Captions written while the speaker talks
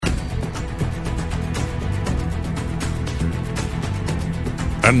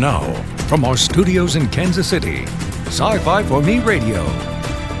And now, from our studios in Kansas City, Sci-Fi for Me Radio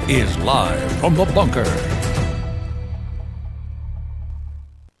is live from the bunker.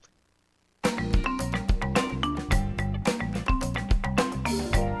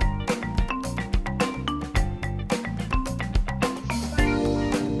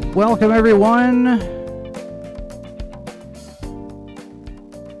 Welcome, everyone.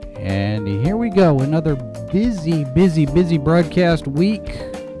 And here we go. Another busy broadcast week.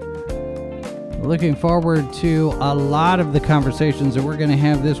 Looking forward to a lot of the conversations that we're going to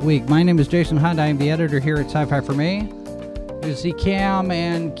have this week. My name is Jason Hunt. I am the editor here at Sci-Fi for Me. Good to see Cam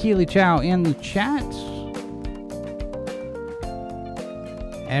and Keely Chow in the chat.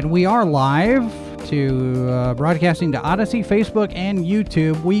 And we are live to broadcasting to Odyssey, Facebook, and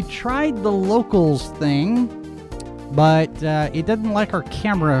YouTube. We tried the locals thing, but it doesn't like our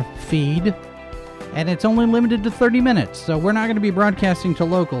camera feed, and it's only limited to 30 minutes, so we're not going to be broadcasting to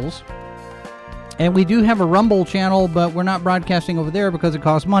locals. And we do have a Rumble channel, but we're not broadcasting over there because it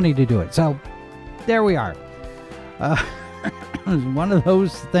costs money to do it. So there we are. One of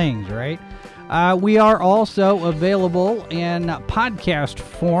those things, right? We are also available in podcast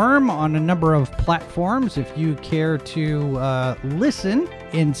form on a number of platforms if you care to listen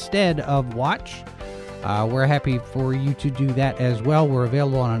instead of watch. We're happy for you to do that as well. We're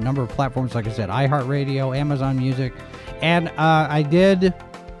available on a number of platforms, like I said, iHeartRadio, Amazon Music, and I did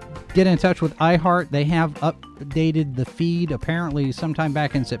get in touch with iHeart. They have updated the feed. Apparently, sometime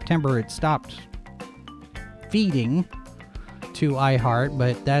back in September, it stopped feeding to iHeart,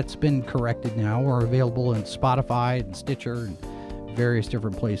 but that's been corrected now. We're available in Spotify and Stitcher and various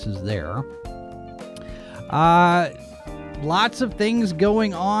different places there. Lots of things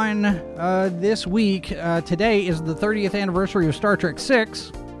going on this week. Today is the 30th anniversary of Star Trek VI.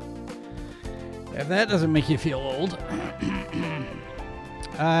 If that doesn't make you feel old.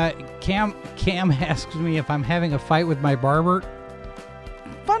 Cam asks me if I'm having a fight with my barber.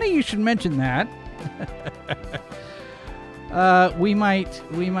 Funny you should mention that. We might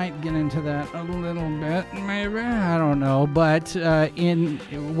get into that a little bit, maybe. I don't know. But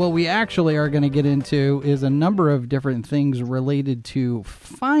what we actually are going to get into is a number of different things related to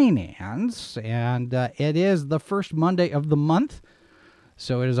finance. And it is the first Monday of the month.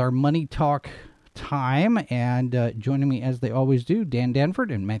 So it is our Money Talk time. And joining me, as they always do, Dan Danford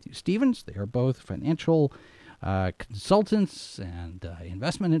and Matthew Stevens. They are both financial consultants and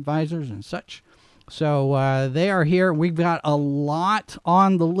investment advisors and such. So they are here. We've got a lot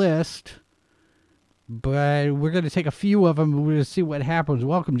on the list, but we're going to take a few of them. We're going to see what happens.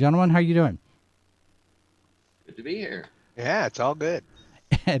 Welcome, gentlemen. How are you doing? Good to be here. Yeah, it's all good.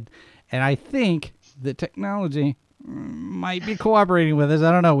 And I think the technology might be cooperating with us.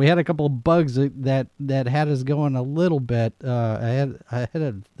 I don't know. We had a couple of bugs that had us going a little bit ahead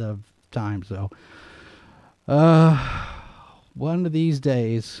of the time. So one of these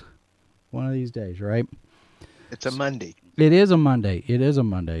days, right? It's a Monday. It is a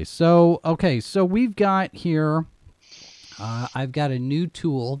Monday. So, okay. So we've got here, I've got a new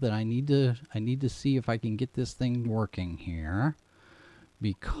tool that I need to see if I can get this thing working here,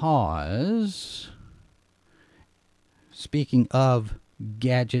 because speaking of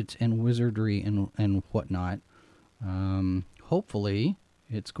gadgets and wizardry and whatnot, hopefully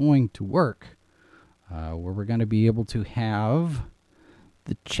it's going to work, where we're going to be able to have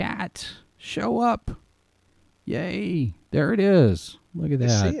the chat show up. Yay. There it is. Look at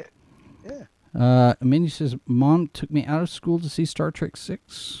that. I see it. Yeah. Minnie says, Mom took me out of school to see Star Trek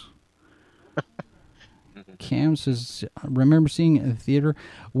 6. Cam says, remember seeing it in the theater.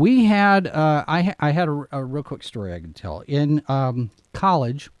 We had, I had a real quick story I can tell. In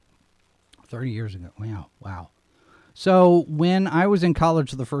college, 30 years ago. Wow. So when I was in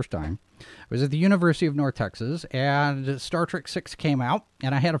college the first time, I was at the University of North Texas, and Star Trek 6 came out,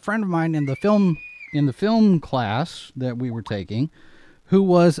 and I had a friend of mine in the film class that we were taking, who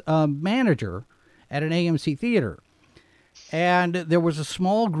was a manager at an AMC theater. And there was a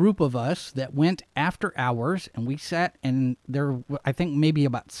small group of us that went after hours, and we sat, and I think maybe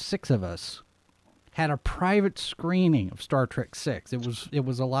about 6 of us had a private screening of Star Trek 6. It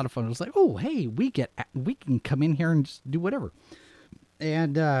was a lot of fun. It was like, oh, hey, we can come in here and just do whatever.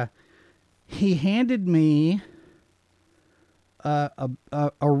 And he handed me a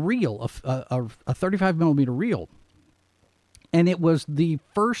reel, a 35 millimeter reel, and it was the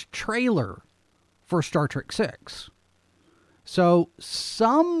first trailer for Star Trek 6. So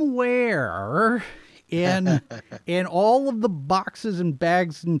somewhere in all of the boxes and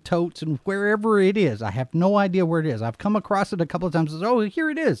bags and totes and wherever it is, I have no idea where it is. I've come across it a couple of times. Oh, here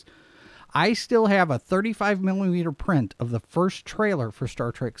it is. I still have a 35 millimeter print of the first trailer for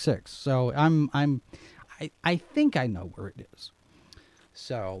Star Trek 6. So I think I know where it is.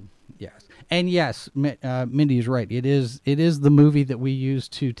 So yes, and yes, Mindy is right. It is the movie that we use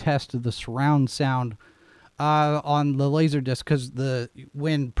to test the surround sound on the Laserdisc, because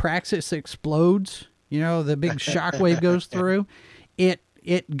when Praxis explodes, the big shockwave goes through.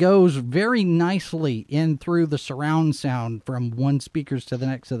 It goes very nicely in through the surround sound from one speakers to the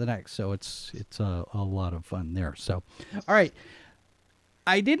next to the next. So it's a lot of fun there. So, all right.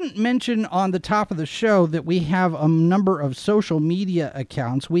 I didn't mention on the top of the show that we have a number of social media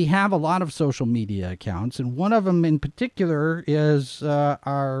accounts. We have a lot of social media accounts, and one of them in particular is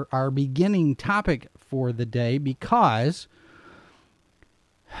our beginning topic for the day, because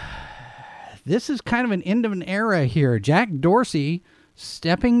this is kind of an end of an era here. Jack Dorsey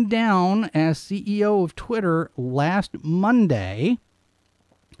stepping down as CEO of Twitter last Monday,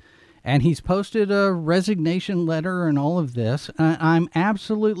 and he's posted a resignation letter and all of this. I'm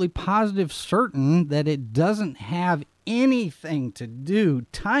absolutely positive certain that it doesn't have anything to do,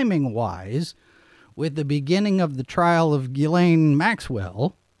 timing-wise, with the beginning of the trial of Ghislaine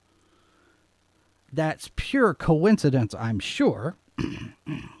Maxwell. That's pure coincidence, I'm sure.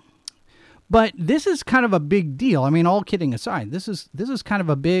 But this is kind of a big deal. I mean, all kidding aside, this is kind of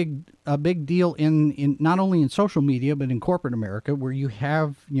a big deal in not only in social media but in corporate America, where you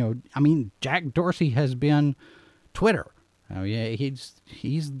have, Jack Dorsey has been Twitter. Oh yeah, he's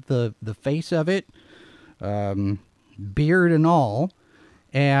the face of it, beard and all,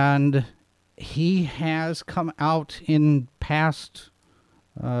 and he has come out in past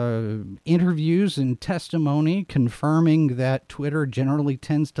interviews and testimony confirming that Twitter generally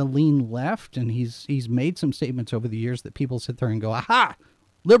tends to lean left, and he's made some statements over the years that people sit there and go, aha,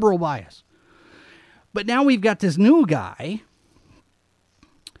 liberal bias. But now we've got this new guy,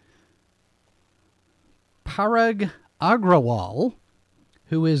 Parag Agrawal,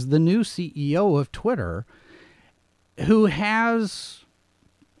 who is the new CEO of Twitter, who has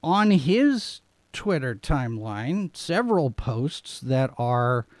on his Twitter timeline several posts that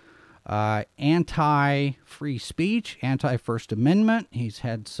are anti-free speech, anti-First Amendment. He's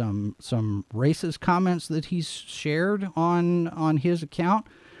had some racist comments that he's shared on his account.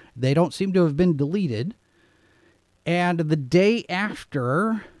 They don't seem to have been deleted. And the day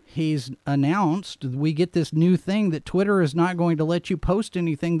after he's announced, we get this new thing that Twitter is not going to let you post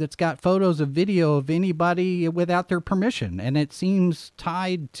anything that's got photos or video of anybody without their permission. And it seems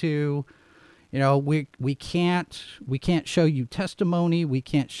tied to, we can't show you testimony. We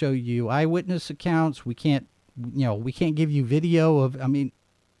can't show you eyewitness accounts. We can't give you video of,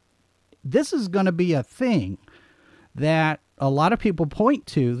 this is going to be a thing that a lot of people point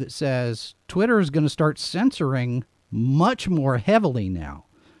to that says Twitter is going to start censoring much more heavily now.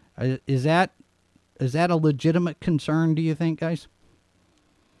 Is that a legitimate concern, do you think, guys?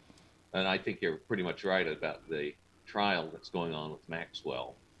 And I think you're pretty much right about the trial that's going on with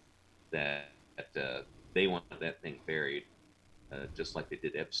Maxwell, that they want that thing buried, just like they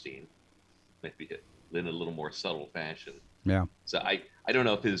did Epstein, maybe in a little more subtle fashion. Yeah. So I don't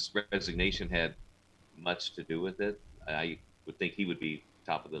know if his resignation had much to do with it. I would think he would be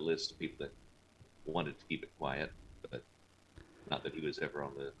top of the list of people that wanted to keep it quiet, but not that he was ever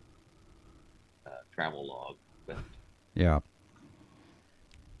on the travel log. But yeah.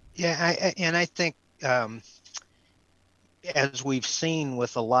 Yeah, I think as we've seen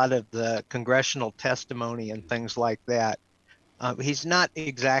with a lot of the congressional testimony and things like that, he's not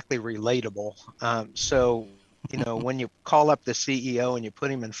exactly relatable. So, when you call up the CEO and you put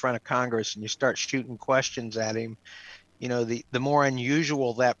him in front of Congress and you start shooting questions at him, the more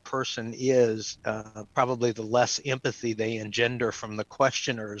unusual that person is, probably the less empathy they engender from the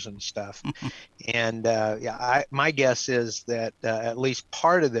questioners and stuff. And my guess is that at least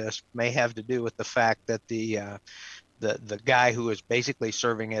part of this may have to do with the fact that the guy who is basically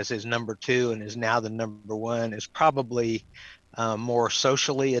serving as his number two and is now the number one is probably more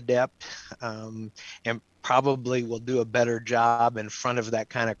socially adept, and probably will do a better job in front of that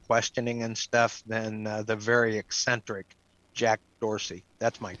kind of questioning and stuff than the very eccentric Jack Dorsey.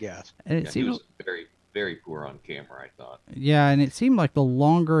 That's my guess. And he was very, very poor on camera, I thought. Yeah, and it seemed like the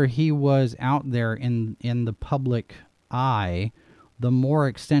longer he was out there in the public eye, the more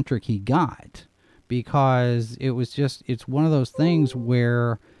eccentric he got, because it's one of those things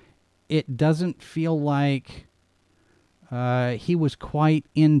where it doesn't feel like he was quite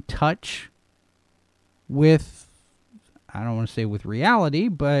in touch with, I don't want to say with reality,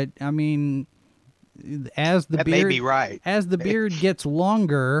 but as the that beard may be right. As the beard gets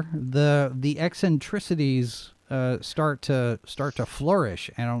longer, the eccentricities start to flourish.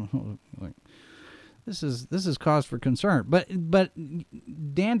 And this is cause for concern. But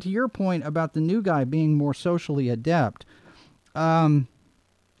Dan, to your point about the new guy being more socially adept, how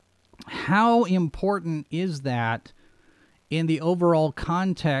important is that in the overall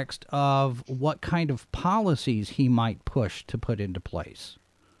context of what kind of policies he might push to put into place?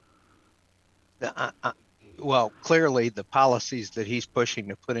 Well, clearly the policies that he's pushing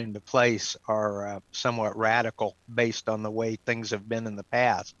to put into place are somewhat radical based on the way things have been in the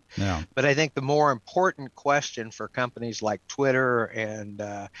past. Yeah. But I think the more important question for companies like Twitter and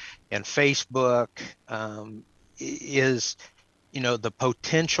Facebook is, the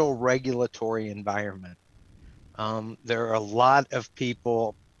potential regulatory environment. There are a lot of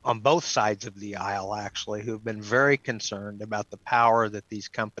people on both sides of the aisle, actually, who've been very concerned about the power that these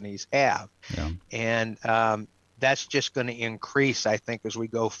companies have. Yeah. And that's just going to increase, I think, as we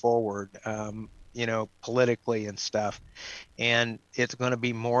go forward, politically and stuff. And it's going to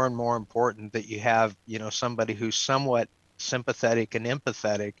be more and more important that you have, somebody who's somewhat sympathetic and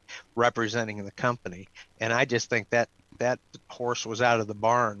empathetic representing the company. And I just think that horse was out of the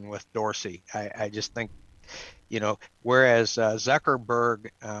barn with Dorsey. I just think, whereas Zuckerberg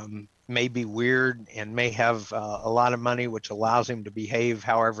may be weird and may have a lot of money, which allows him to behave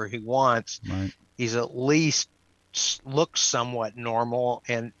however he wants, Right. he's at least looks somewhat normal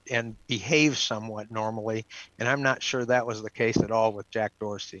and behaves somewhat normally. And I'm not sure that was the case at all with Jack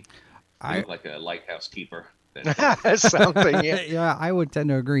Dorsey. He looked like a lighthouse keeper. Something, yeah. Yeah, I would tend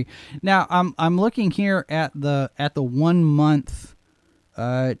to agree. Now, I'm looking here at the 1 month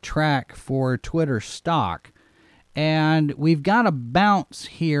track for Twitter stock. And we've got a bounce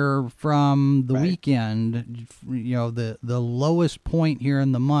here from the weekend, the lowest point here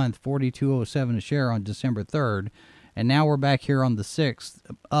in the month, 42.07 a share on December 3rd. And now we're back here on the 6th,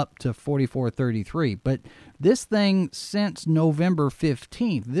 up to 44.33. But this thing, since November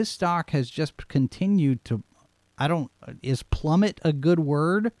 15th, this stock has just continued to, is plummet a good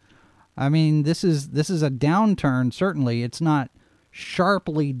word? I mean, this is a downturn, certainly. It's not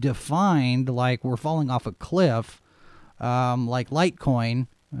sharply defined like we're falling off a cliff, like Litecoin,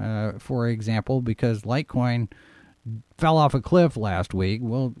 for example, because Litecoin fell off a cliff last week.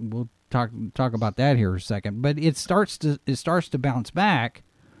 We'll talk about that here in a second, but it starts to bounce back.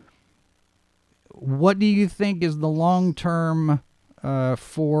 What do you think is the long term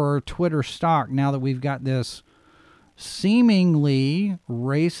for Twitter stock now that we've got this seemingly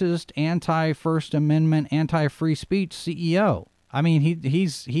racist, anti-First Amendment, anti-free speech CEO? I mean,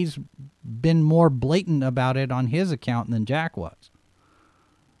 he's been more blatant about it on his account than Jack was.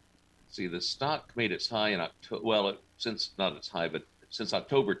 See, the stock made its high in October. Well, since not its high, but since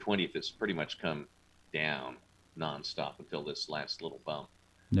October 20th, it's pretty much come down nonstop until this last little bump.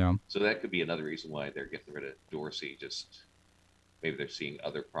 Yeah. So that could be another reason why they're getting rid of Dorsey. Just maybe they're seeing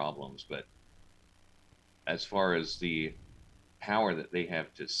other problems. But as far as the power that they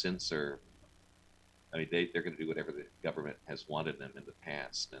have to censor, I mean, they're going to do whatever the government has wanted them in the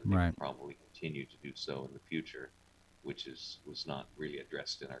past, and they will probably continue to do so in the future, which was not really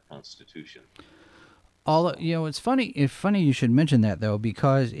addressed in our Constitution. It's funny. It's funny you should mention that, though,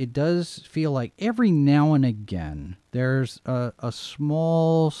 because it does feel like every now and again there's a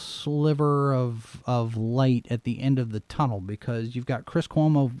small sliver of light at the end of the tunnel, because you've got Chris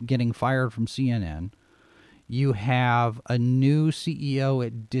Cuomo getting fired from CNN. You have a new CEO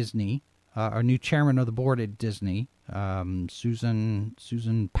at Disney, a new chairman of the board at Disney, Susan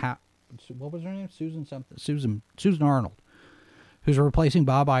what was her name? Susan Arnold, who's replacing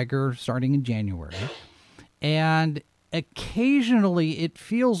Bob Iger starting in January. And occasionally it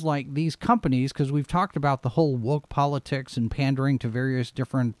feels like these companies, because we've talked about the whole woke politics and pandering to various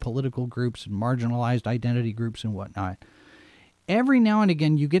different political groups and marginalized identity groups and whatnot. Every now and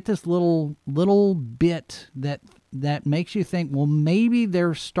again, you get this little bit that makes you think, well, maybe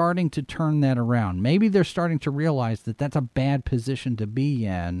they're starting to turn that around. Maybe they're starting to realize that that's a bad position to be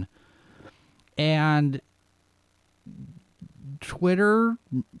in. And Twitter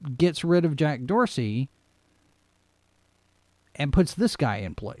gets rid of Jack Dorsey and puts this guy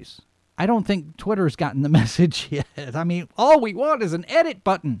in place. I don't think Twitter's gotten the message yet. I mean, all we want is an edit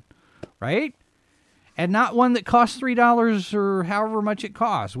button, right? And not one that costs $3 or however much it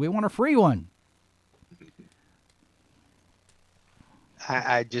costs. We want a free one.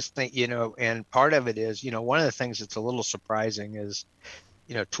 I just think, and part of it is, one of the things that's a little surprising is,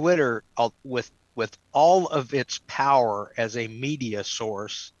 Twitter, with all of its power as a media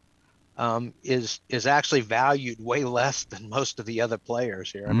source, is actually valued way less than most of the other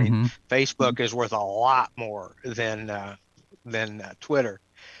players here. I mean, Facebook is worth a lot more than Twitter.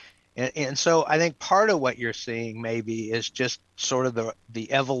 And so I think part of what you're seeing maybe is just sort of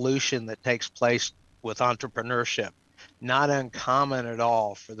the evolution that takes place with entrepreneurship. Not uncommon at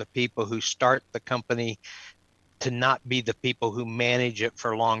all for the people who start the company to not be the people who manage it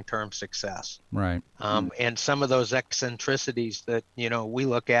for long-term success. Right. And some of those eccentricities that, we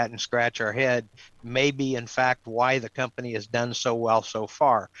look at and scratch our head may be in fact why the company has done so well so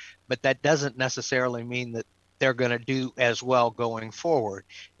far. But that doesn't necessarily mean that they're going to do as well going forward.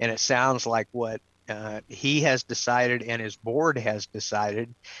 And it sounds like what he has decided and his board has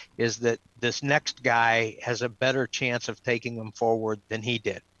decided is that this next guy has a better chance of taking them forward than he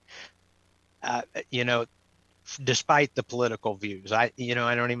did. Despite the political views, I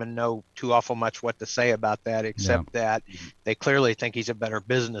don't even know too awful much what to say about that, except that they clearly think he's a better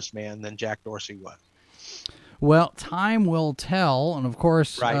businessman than Jack Dorsey was. Well, time will tell, and of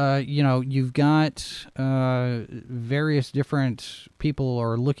course, Right. You've got various different people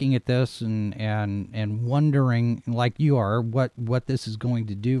are looking at this and wondering, like you are, what this is going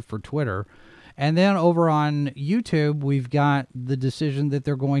to do for Twitter. And then over on YouTube, we've got the decision that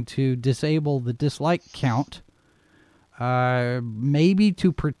they're going to disable the dislike count, maybe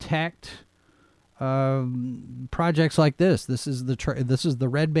to protect projects like this. This is the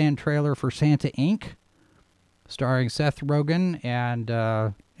Red Band trailer for Santa Inc., starring Seth Rogen and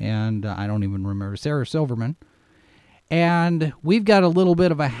I don't even remember, Sarah Silverman. And we've got a little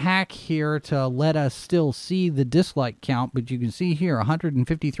bit of a hack here to let us still see the dislike count, but you can see here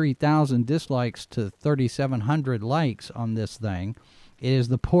 153,000 dislikes to 3,700 likes on this thing. It is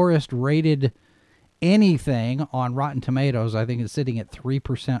the poorest rated anything on Rotten Tomatoes. I think it's sitting at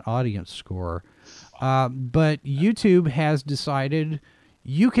 3% audience score. But YouTube has decided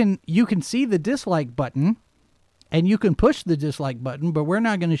you can see the dislike button, and you can push the dislike button, but we're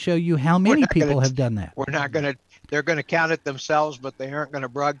not going to show you how many people have done that. They're going to count it themselves, but they aren't going to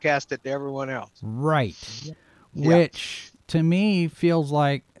broadcast it to everyone else. Right. Yeah. Which to me feels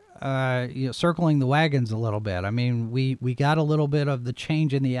like circling the wagons a little bit. I mean, we got a little bit of the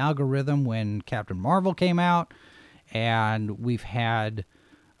change in the algorithm when Captain Marvel came out, and we've had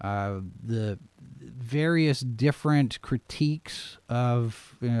the various different critiques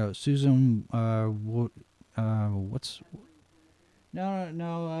of Susan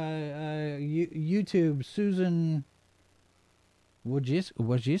YouTube, Susan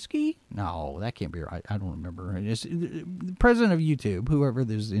Wojcicki? No, that can't be right. I don't remember. It's the president of YouTube, whoever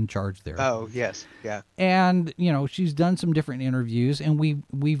is in charge there. Oh, yes. Yeah. And, she's done some different interviews, and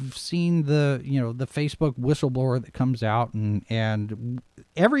we've seen the Facebook whistleblower that comes out, and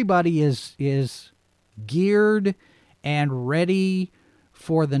everybody is geared and ready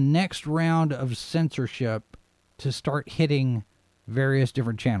for the next round of censorship to start hitting various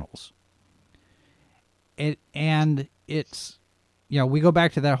different channels. It's we go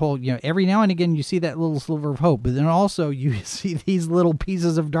back to that whole, every now and again you see that little sliver of hope, but then also you see these little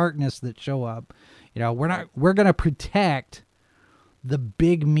pieces of darkness that show up. We're going to protect the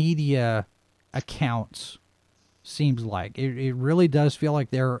big media accounts. Seems like it really does feel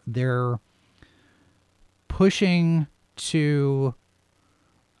like they're pushing to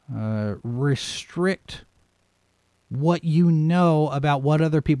restrict what about what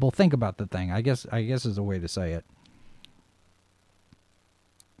other people think about the thing. I guess is a way to say it.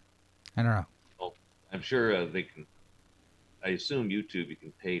 I don't know. Well, I'm sure they can. I assume YouTube, you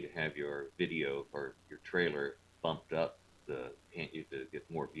can pay to have your video or your trailer bumped up. Can't you, to get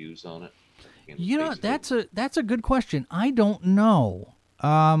more views on it? That's a good question. I don't know.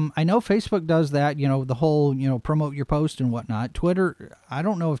 I know Facebook does that, the whole, promote your post and whatnot. Twitter, I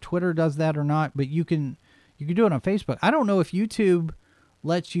don't know if Twitter does that or not, but you can do it on Facebook. I don't know if YouTube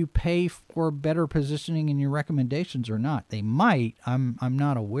lets you pay for better positioning in your recommendations or not. They might. I'm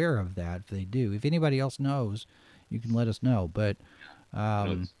not aware of that if they do. If anybody else knows, you can let us know. But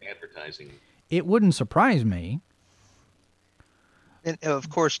it's advertising. It wouldn't surprise me. And of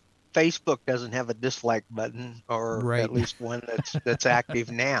course, Facebook doesn't have a dislike button, or right. At least one that's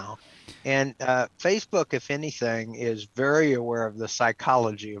active now. And Facebook, if anything, is very aware of the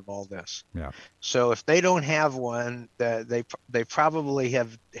psychology of all this. Yeah. So if they don't have one, they probably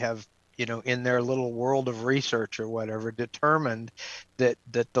have in their little world of research or whatever, determined that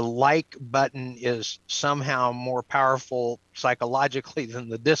the like button is somehow more powerful psychologically than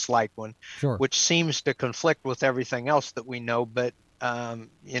the dislike one, sure. Which seems to conflict with everything else that we know. But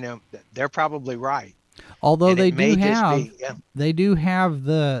they're probably right. Although they do have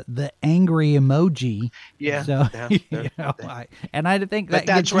the angry emoji. Yeah. So, and I think that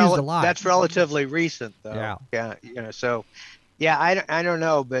gets used a lot. That's relatively recent, though. Yeah. Yeah. So, I don't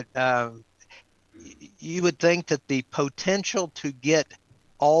know, but you would think that the potential to get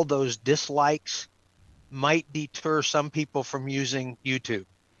all those dislikes might deter some people from using YouTube.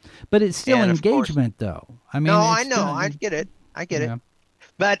 But it's still And of course- engagement, though. I mean, No, it's I know, still- I get it. I get yeah. it.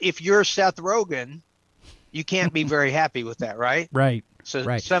 But if you're Seth Rogen, you can't be very happy with that, right? Right. So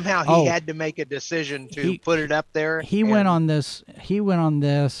Right. somehow he Oh. had to make a decision to He- put it up there. He went on this. He went on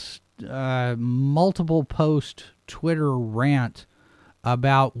this multiple post Twitter rant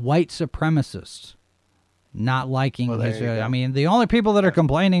about white supremacists not liking Well, there his. you go. I mean, the only people that are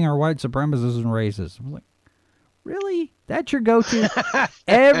complaining are white supremacists and racists. I'm like, really? That's your go-to?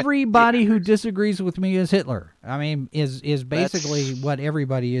 Everybody who disagrees with me is Hitler. I mean, is basically what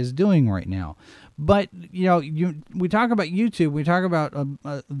everybody is doing right now. But we talk about YouTube. We talk about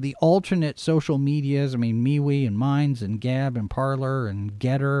the alternate social medias. I mean, MeWe and Minds and Gab and Parler and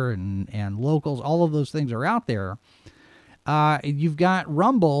Getter and Locals. All of those things are out there. You've got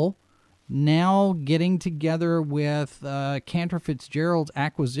Rumble now getting together with Cantor Fitzgerald's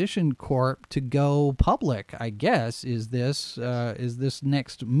Acquisition Corp to go public. I guess is this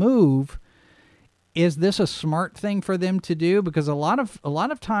next move. Is this a smart thing for them to do? Because a lot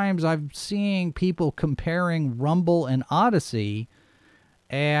of times I'm seeing people comparing Rumble and Odyssey,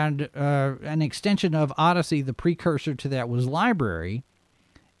 and an extension of Odyssey, the precursor to that was Library,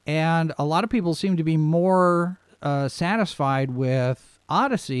 and a lot of people seem to be more satisfied with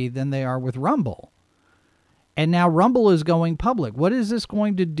Odyssey than they are with Rumble. And now Rumble is going public. What is this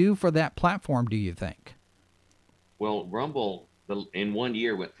going to do for that platform, do you think? Well, Rumble in 1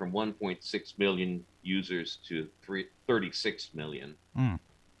 year went from 1.6 million users to 36 million.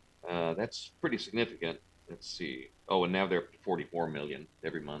 That's pretty significant. Let's see. Oh, and now they're up to 44 million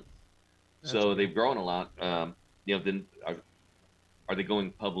every month. So they've grown a lot. Then are they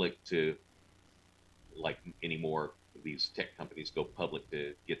going public to, like any more of these tech companies go public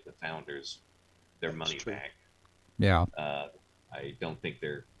to get the founders their money back? Yeah. I don't think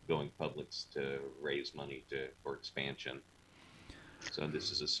they're going public to raise money for expansion. So this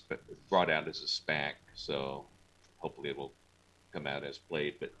is brought out as a SPAC. So hopefully it will come out as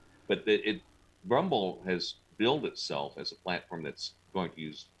played. But Rumble has billed itself as a platform that's going to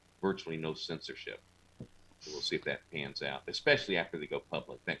use virtually no censorship. So we'll see if that pans out, especially after they go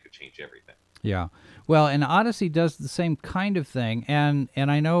public. That could change everything. Yeah. Well, and Odyssey does the same kind of thing. And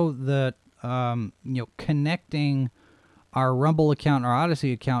I know that, connecting our Rumble account, our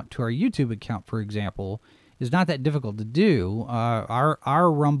Odyssey account to our YouTube account, for example, is not that difficult to do.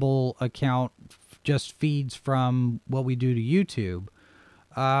 Our Rumble account just feeds from what we do to YouTube.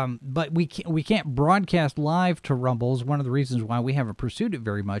 But we can't broadcast live to Rumble is one of the reasons why we haven't pursued it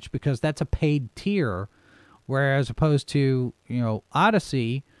very much, because that's a paid tier. Whereas opposed to,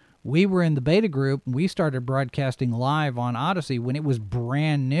 Odyssey, we were in the beta group. We started broadcasting live on Odyssey when it was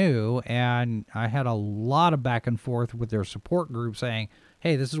brand new, and I had a lot of back and forth with their support group saying,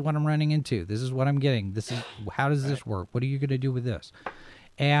 hey, this is what I'm running into. This is what I'm getting. How does this work? What are you going to do with this?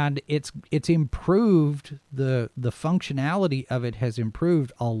 And it's improved, the functionality of it has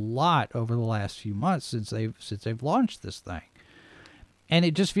improved a lot over the last few months since they've launched this thing. And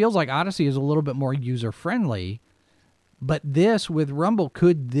it just feels like Odyssey is a little bit more user-friendly. But this, with Rumble,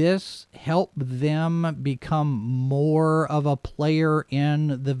 could this help them become more of a player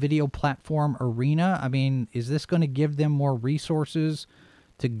in the video platform arena? I mean, is this going to give them more resources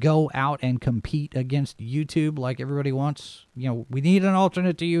to go out and compete against YouTube like everybody wants? We need an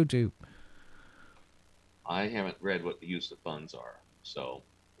alternate to YouTube. I haven't read what the use of funds are. So,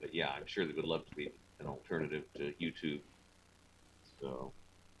 but yeah, I'm sure they would love to be an alternative to YouTube. So,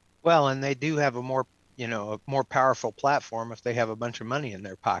 Well, and they do have a more powerful platform if they have a bunch of money in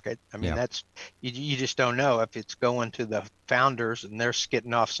their pocket. I mean, that's you just don't know if it's going to the founders and they're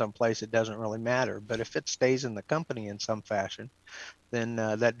skitting off someplace. It doesn't really matter. But if it stays in the company in some fashion, then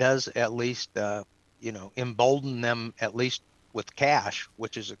that does at least embolden them, at least with cash,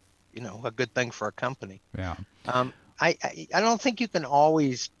 which is a good thing for a company. Yeah. I don't think you can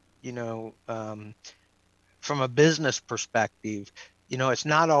always from a business perspective, it's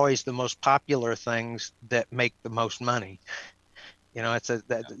not always the most popular things that make the most money. I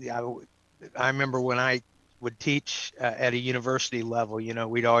remember when I would teach at a university level,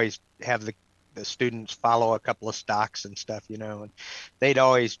 we'd always have the students follow a couple of stocks and stuff, and they'd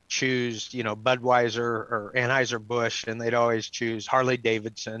always choose, Budweiser or Anheuser-Busch, and they'd always choose Harley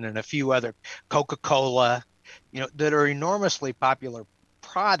Davidson and a few other, Coca-Cola, that are enormously popular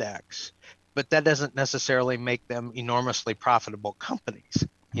products, but that doesn't necessarily make them enormously profitable companies,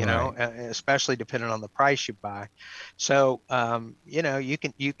 especially depending on the price you buy. So,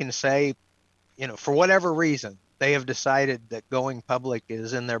 you can say, for whatever reason, they have decided that going public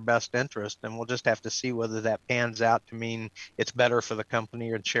is in their best interest, and we'll just have to see whether that pans out to mean it's better for the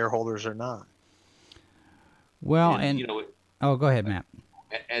company and shareholders or not. Well, And, and you know, oh, go ahead, Matt.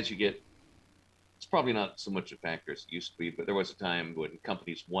 as you get, it's probably not so much a factor as it used to be, but there was a time when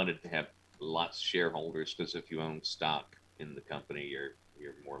companies wanted to have lots of shareholders, because if you own stock in the company, you're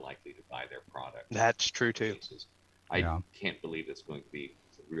more likely to buy their product. That's true too. I can't believe it's going to be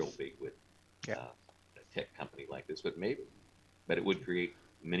real big with Yeah. a tech company like this, but maybe. But it would create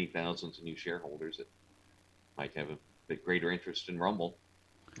many thousands of new shareholders that might have a bit greater interest in Rumble.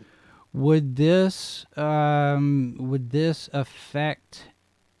 Would this affect?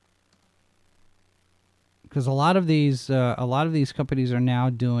 Because a lot of these companies are now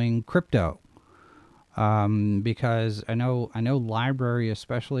doing crypto. Because I know Library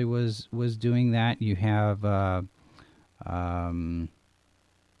especially was doing that. You have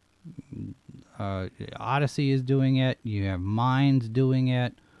Odyssey is doing it. You have Minds doing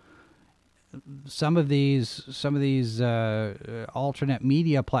it. Some of these alternate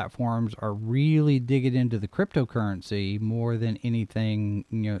media platforms are really digging into the cryptocurrency more than anything,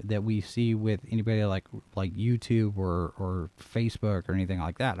 you know, that we see with anybody like YouTube or Facebook or anything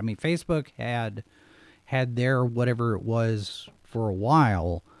like that. I mean, Facebook had their whatever it was for a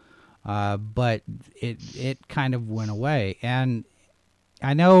while, but it kind of went away. And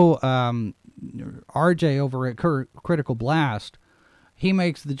I know RJ over at Critical Blast, he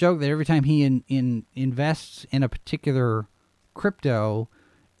makes the joke that every time he invests in a particular crypto,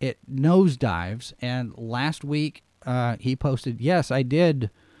 it nosedives. And last week he posted, "Yes, I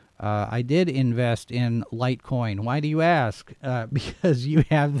did invest in Litecoin. Why do you ask? Because you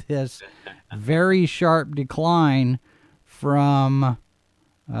have this very sharp decline from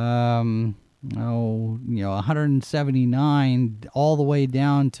 179 all the way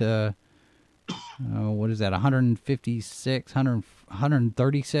down to what is that, 156,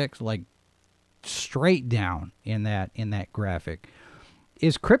 136, like straight down in that graphic."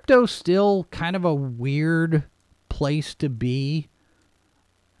 Is crypto still kind of a weird place to be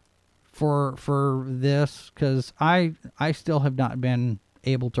for this? Because I still have not been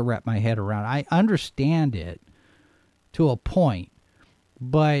able to wrap my head around. I understand it to a point,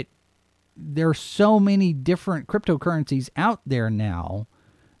 but there's so many different cryptocurrencies out there now.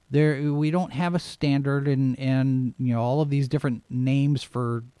 We don't have a standard, and you know, all of these different names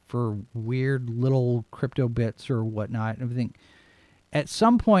for weird little crypto bits or whatnot and everything. At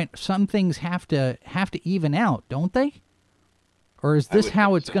some point, some things have to even out, don't they? Or is this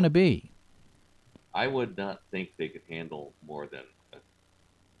how it's going to be? I would not think they could handle more than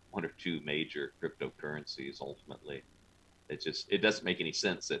one or two major cryptocurrencies ultimately. It doesn't make any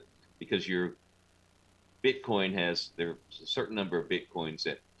sense that, because your Bitcoin there's a certain number of Bitcoins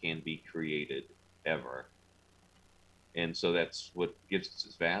that can be created ever. And so that's what gives it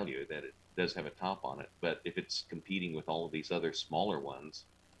its value, that it does have a top on it. But if it's competing with all of these other smaller ones,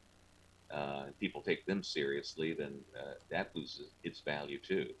 people take them seriously, then that loses its value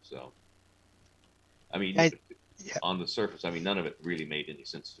too. So, I mean, on the surface, I mean, none of it really made any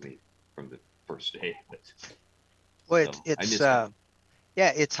sense to me from the first day. But, well,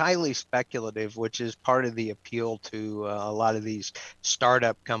 it's highly speculative, which is part of the appeal to a lot of these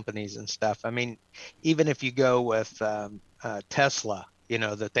startup companies and stuff. I mean, even if you go with Tesla, you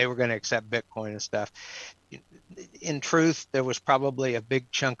know, that they were going to accept Bitcoin and stuff. In truth, there was probably a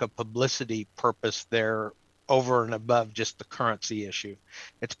big chunk of publicity purpose there over and above just the currency issue.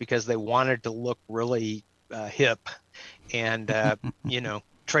 It's because they wanted to look really hip, and you know,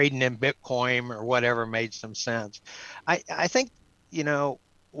 trading in Bitcoin or whatever made some sense. I think, you know,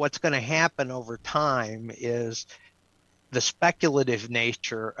 what's going to happen over time is the speculative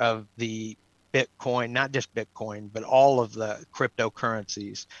nature of the Bitcoin, not just Bitcoin, but all of the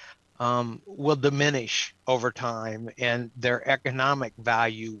cryptocurrencies, will diminish over time, and their economic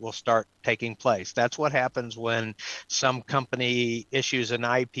value will start taking place. That's what happens when some company issues an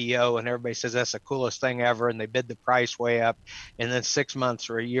IPO and everybody says that's the coolest thing ever, and they bid the price way up, and then 6 months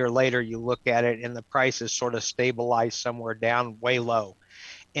or a year later you look at it and the price is sort of stabilized somewhere down way low.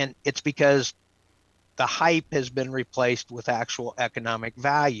 And it's because the hype has been replaced with actual economic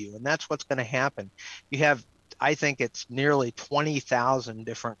value, and that's what's going to happen. You have, I think it's nearly 20,000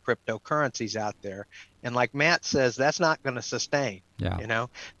 different cryptocurrencies out there. And like Matt says, that's not going to sustain. Yeah. You know,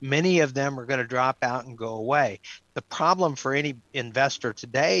 many of them are going to drop out and go away. The problem for any investor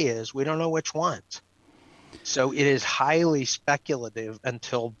today is we don't know which ones. So it is highly speculative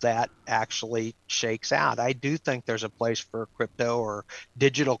until that actually shakes out. I do think there's a place for crypto or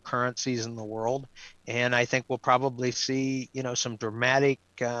digital currencies in the world, and I think we'll probably see, some dramatic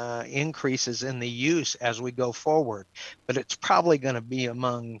increases in the use as we go forward. But it's probably going to be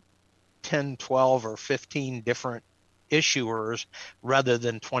among 10, 12, or 15 different issuers rather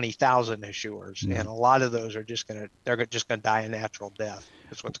than 20,000 issuers. Yeah. And a lot of those are they're just going to die a natural death.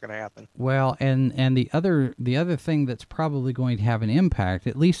 That's what's going to happen. Well, and the other thing that's probably going to have an impact,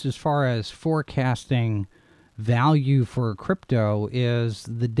 at least as far as forecasting value for crypto, is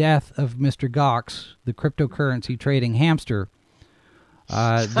the death of Mr. Gox, the cryptocurrency trading hamster.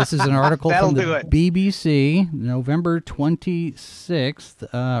 This is an article from the BBC, November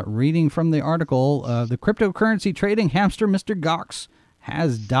 26th. Reading from the article, the cryptocurrency trading hamster Mr. Gox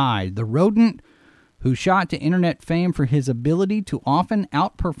has died. The rodent, who shot to internet fame for his ability to often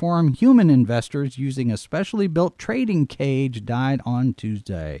outperform human investors using a specially built trading cage, died on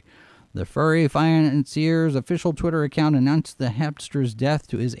Tuesday. The furry financier's official Twitter account announced the hamster's death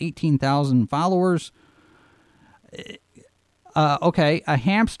to his 18,000 followers. Okay, a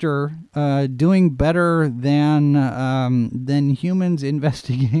hamster doing better than humans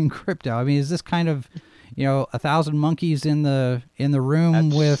investing in crypto. I mean, is this kind of, 1,000 monkeys in the room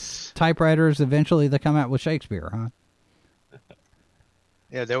with typewriters? Eventually, they come out with Shakespeare, huh?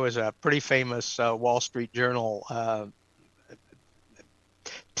 Yeah, there was a pretty famous Wall Street Journal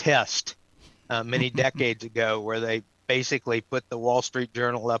test many decades ago where they basically put the Wall Street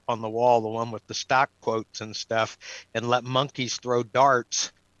Journal up on the wall, the one with the stock quotes and stuff, and let monkeys throw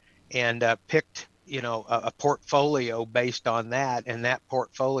darts, and picked, a portfolio based on that, and that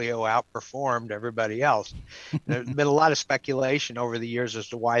portfolio outperformed everybody else. There's been a lot of speculation over the years as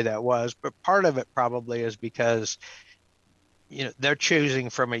to why that was, but part of it probably is because they're choosing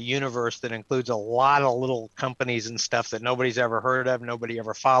from a universe that includes a lot of little companies and stuff that nobody's ever heard of, nobody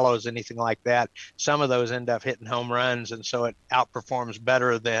ever follows, anything like that. Some of those end up hitting home runs, and so it outperforms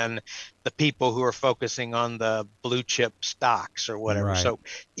better than the people who are focusing on the blue chip stocks or whatever. Right. So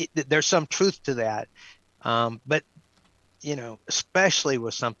there's some truth to that. But especially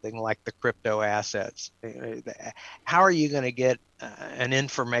with something like the crypto assets, how are you going to get an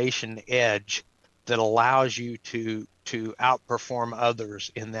information edge that allows you to outperform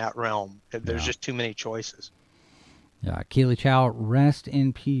others in that realm? There's just too many choices. Yeah, Keely Chow, rest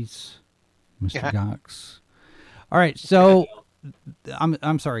in peace, Mr. Gox. All right, so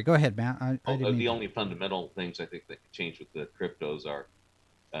I'm sorry. Go ahead, Matt. The only fundamental things I think that could change with the cryptos are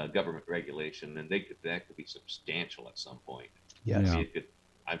government regulation, and that could be substantial at some point. Yes. I mean,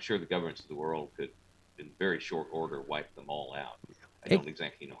 I'm sure the governments of the world could, in very short order, wipe them all out. I don't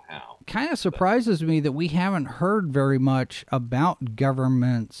exactly know how. Kind of surprises me that we haven't heard very much about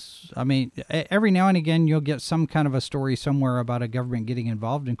governments. I mean, every now and again you'll get some kind of a story somewhere about a government getting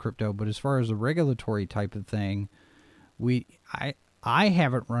involved in crypto, but as far as the regulatory type of thing, I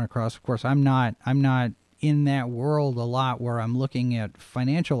haven't run across. Of course, I'm not in that world a lot where I'm looking at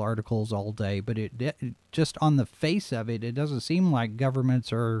financial articles all day, but it just on the face of it, it doesn't seem like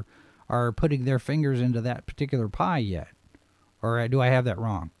governments are putting their fingers into that particular pie yet. Or do I have that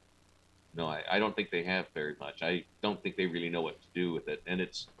wrong? No, I don't think they have very much. I don't think they really know what to do with it. And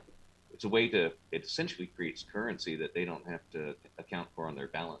it's a way it essentially creates currency that they don't have to account for on their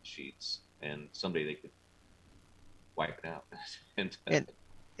balance sheets. And someday they could wipe it out.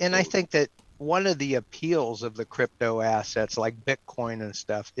 and I think that one of the appeals of the crypto assets like Bitcoin and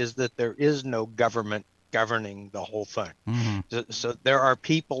stuff is that there is no government governing the whole thing. Mm-hmm. So there are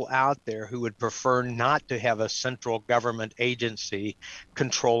people out there who would prefer not to have a central government agency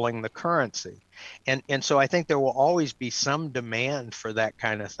controlling the currency. And so I think there will always be some demand for that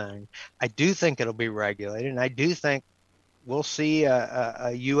kind of thing. I do think it'll be regulated, and I do think we'll see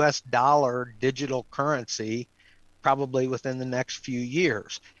a US dollar digital currency probably within the next few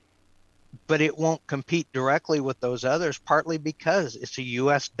years. But it won't compete directly with those others, partly because it's a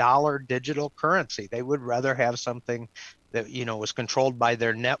US dollar digital currency. They would rather have something that, was controlled by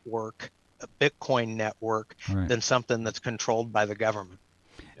their network, a Bitcoin network, right, than something that's controlled by the government.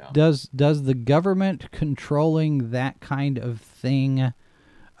 Yeah. Does the government controlling that kind of thing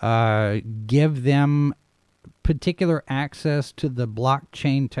give them particular access to the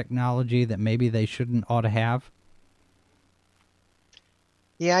blockchain technology that maybe they ought to have?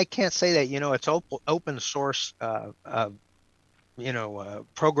 Yeah, I can't say that. It's open source,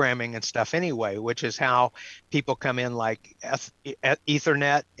 programming and stuff anyway, which is how people come in like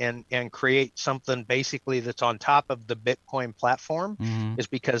Ethernet and create something basically that's on top of the Bitcoin platform, mm-hmm, is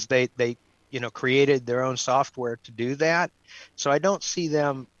because they created their own software to do that. So I don't see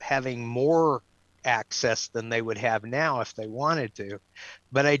them having more access than they would have now if they wanted to.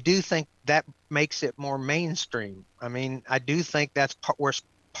 But I do think that makes it more mainstream. I mean, I do think that's where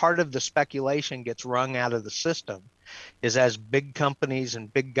part of the speculation gets wrung out of the system, is as big companies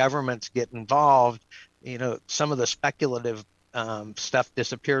and big governments get involved, some of the speculative stuff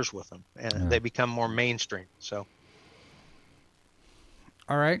disappears with them, and they become more mainstream. So,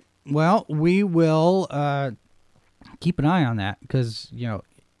 all right. Well, we will keep an eye on that, because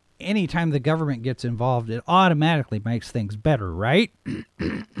anytime the government gets involved, it automatically makes things better, right?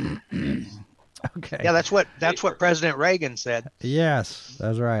 Okay. Yeah, that's what President Reagan said. Yes,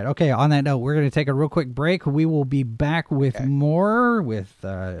 that's right. Okay, on that note, we're going to take a real quick break. We will be back with more with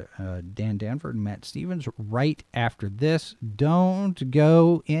Dan Danford and Matt Stevens right after this. Don't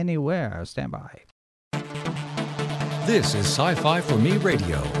go anywhere. Stand by. This is Sci-Fi for Me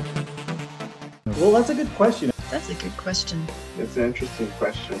Radio. Well, that's a good question. That's a good question. It's an interesting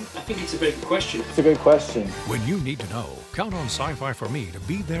question. I think it's a big question. It's a good question. When you need to know, count on Sci-Fi for Me to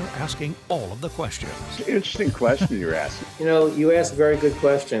be there asking all of the questions. It's an interesting question you're asking. You ask very good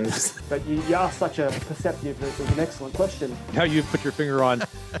questions. But you asked such a perceptive, it was an excellent question. Now you put your finger on,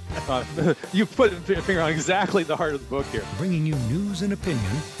 you put your finger on exactly the heart of the book here. Bringing you news and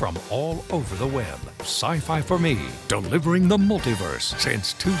opinion from all over the web. Sci-Fi for Me, delivering the multiverse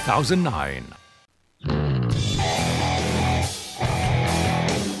since 2009.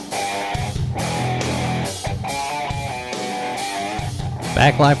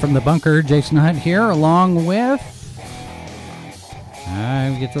 Back live from the bunker, Jason Hunt here, along with,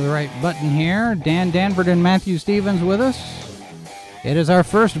 get to the right button here, Dan Danford and Matthew Stevens with us. It is our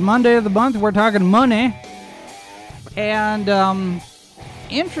first Monday of the month. We're talking money. And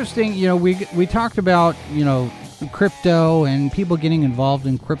interesting, we talked about, crypto and people getting involved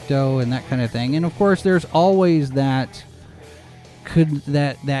in crypto and that kind of thing. And of course, there's always that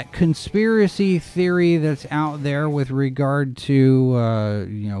conspiracy theory that's out there with regard to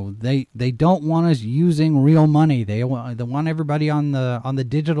they don't want us using real money. They want everybody on the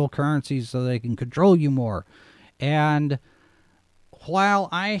digital currencies so they can control you more. And while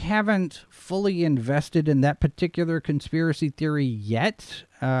I haven't fully invested in that particular conspiracy theory yet,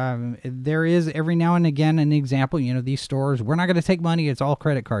 there is every now and again an example. These stores, we're not going to take money. It's all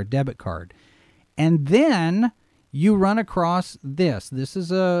credit card, debit card, and then you run across this. This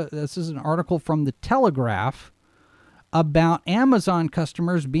is an article from the Telegraph about Amazon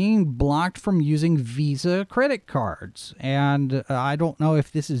customers being blocked from using Visa credit cards. And I don't know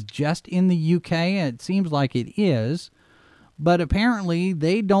if this is just in the UK. It seems like it is. But apparently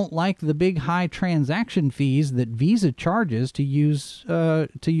they don't like the big high transaction fees that Visa charges to use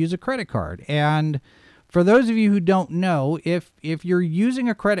a credit card. And for those of you who don't know, if you're using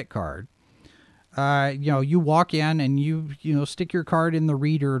a credit card, you walk in and you stick your card in the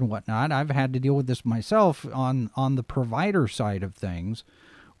reader and whatnot. I've had to deal with this myself on the provider side of things,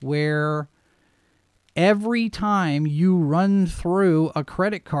 where every time you run through a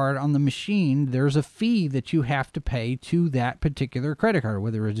credit card on the machine, there's a fee that you have to pay to that particular credit card,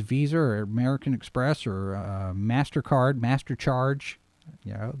 whether it's Visa or American Express or MasterCard, MasterCharge.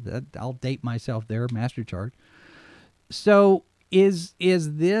 I'll date myself there, MasterCharge. So is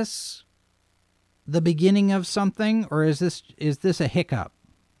this the beginning of something, or is this a hiccup?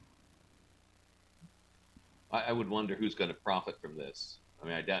 I would wonder who's going to profit from this. I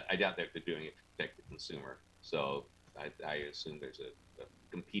mean, I doubt that they're doing it to protect the consumer. So I assume there's a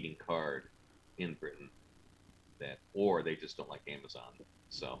competing card in Britain or they just don't like Amazon.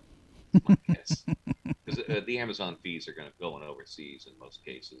 So my guess, because the Amazon fees are going to go in overseas in most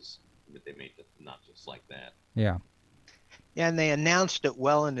cases, but they may not just like that. Yeah. Yeah, and they announced it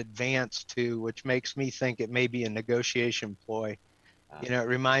well in advance too, which makes me think it may be a negotiation ploy. It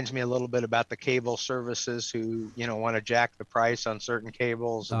reminds me a little bit about the cable services who, want to jack the price on certain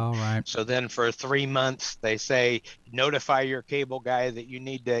cables. All right. So then for 3 months, they say, notify your cable guy that you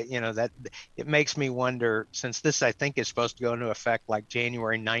need to, that it makes me wonder, since this, I think, is supposed to go into effect like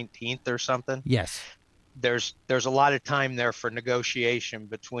January 19th or something. Yes. There's a lot of time there for negotiation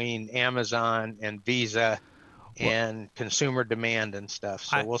between Amazon and Visa and consumer demand and stuff.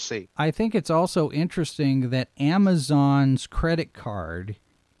 So we'll see. I think it's also interesting that Amazon's credit card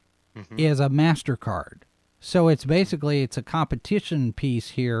is a MasterCard. So it's a competition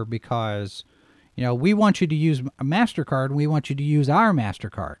piece here because, we want you to use a MasterCard and we want you to use our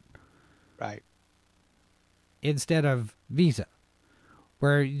MasterCard. Right. Instead of Visa.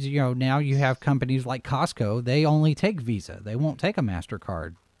 Where, now you have companies like Costco, they only take Visa. They won't take a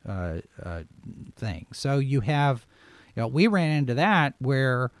MasterCard thing. So you have, we ran into that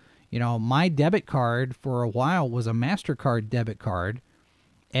where, my debit card for a while was a MasterCard debit card,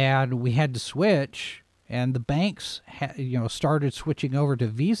 and we had to switch. And the banks, started switching over to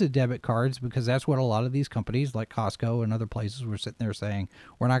Visa debit cards because that's what a lot of these companies, like Costco and other places, were sitting there saying,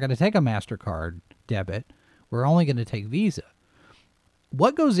 "We're not going to take a MasterCard debit. We're only going to take Visa."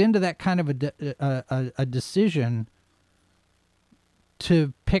 What goes into that kind of a decision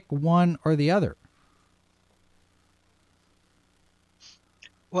to pick one or the other?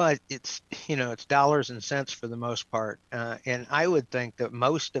 Well, it's dollars and cents for the most part, and I would think that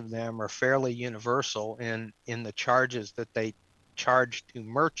most of them are fairly universal in the charges that they charge to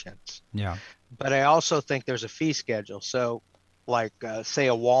merchants. Yeah. But I also think there's a fee schedule. So, like say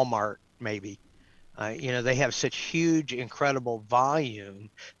a Walmart, maybe, they have such huge, incredible volume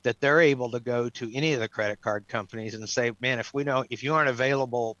that they're able to go to any of the credit card companies and say, "Man, if you aren't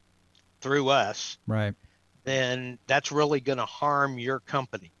available through us, Right, then that's really going to harm your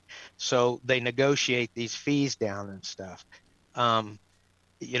company." So they negotiate these fees down and stuff.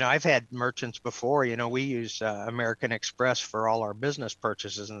 I've had merchants before, we use American Express for all our business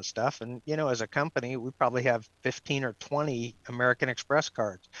purchases and stuff. And, as a company, we probably have 15 or 20 American Express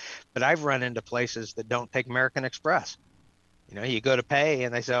cards. But I've run into places that don't take American Express. You go to pay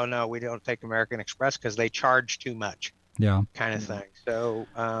and they say, "Oh, no, we don't take American Express because they charge too much." yeah, Kind of thing. So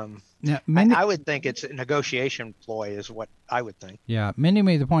yeah. I would think it's a negotiation ploy is what I would think. Yeah, Mindy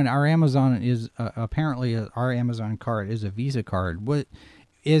made the point. Our Amazon is apparently our Amazon card is a Visa card. What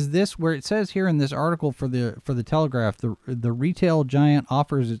is this? Where it says here in this article for the Telegraph, the retail giant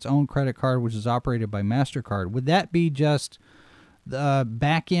offers its own credit card, which is operated by MasterCard. Would that be just the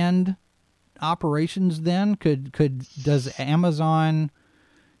back end operations? Then does Amazon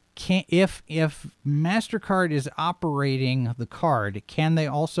if MasterCard is operating the card, can they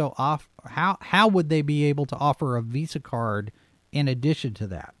also how would they be able to offer a Visa card in addition to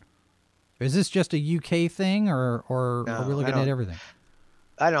that? Is this just a UK thing, or No, are we looking at everything?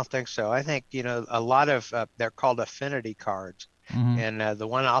 I don't think so. I think, a lot of, they're called affinity cards. Mhm. And the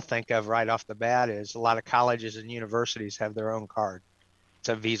one I'll think of right off the bat is a lot of colleges and universities have their own card. It's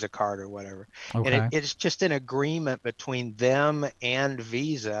a Visa card or whatever. Okay. And it's just an agreement between them and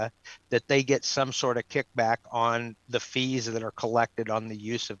Visa that they get some sort of kickback on the fees that are collected on the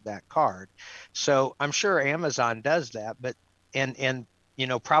use of that card. So I'm sure Amazon does that, but and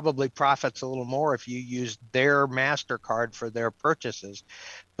probably profits a little more if you use their MasterCard for their purchases.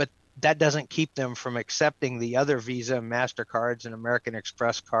 But that doesn't keep them from accepting the other Visa and MasterCards and American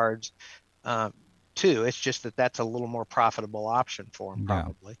Express cards too. It's just that that's a little more profitable option for them,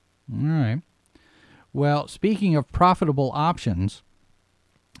 probably. All right. Well, speaking of profitable options,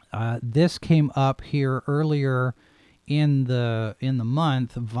 this came up here earlier in the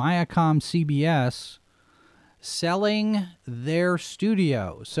month. Viacom CBS selling their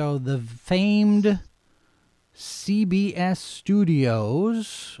studio. So the famed CBS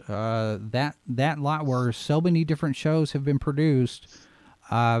Studios, that lot where so many different shows have been produced,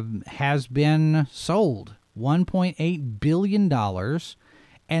 has been sold. $1.8 billion.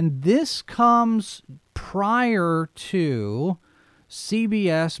 And this comes prior to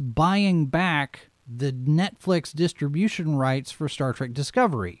CBS buying back the Netflix distribution rights for Star Trek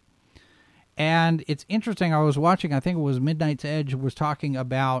Discovery. And it's interesting, I was watching, I think it was Midnight's Edge, was talking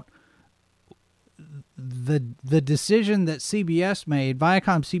about the decision that CBS made,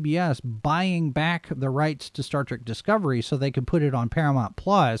 Viacom CBS, buying back the rights to Star Trek Discovery so they could put it on Paramount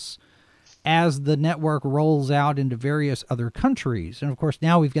Plus as the network rolls out into various other countries. And of course,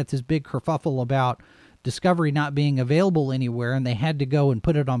 now we've got this big kerfuffle about Discovery not being available anywhere, and they had to go and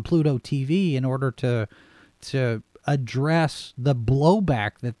put it on Pluto TV in order to address the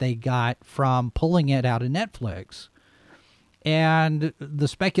blowback that they got from pulling it out of Netflix. And the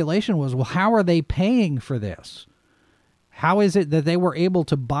speculation was, well, how are they paying for this? How is it that they were able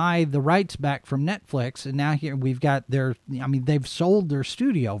to buy the rights back from Netflix, and now here we've got they've sold their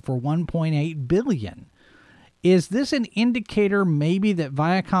studio for $1.8 billion. Is this an indicator maybe that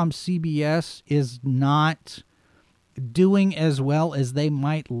Viacom CBS is not doing as well as they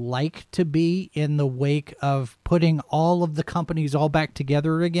might like to be in the wake of putting all of the companies all back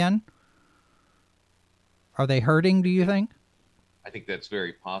together again? Are they hurting, do you think? I think that's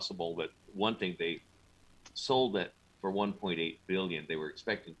very possible. But one thing, they sold it for $1.8 billion. They were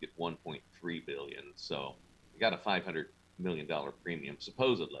expecting to get $1.3 billion. So they got a $500 million premium,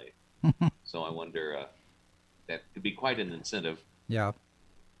 supposedly. So I wonder, that could be quite an incentive. Yeah.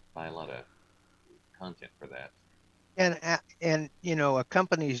 Buy a lot of content for that. And a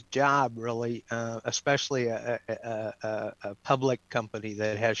company's job really, especially a public company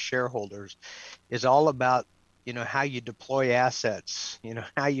that has shareholders, is all about how you deploy assets,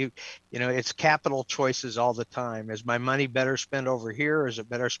 how it's capital choices all the time. Is my money better spent over here, or is it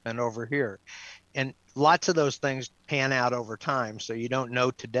better spent over here? And lots of those things pan out over time, so you don't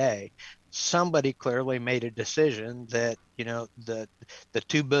know today. Somebody clearly made a decision that, the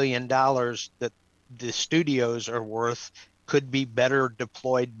 $2 billion that the studios are worth could be better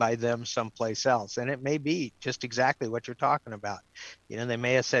deployed by them someplace else. And it may be just exactly what you're talking about. They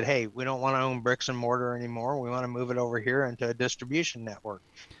may have said, hey, we don't want to own bricks and mortar anymore. We want to move it over here into a distribution network.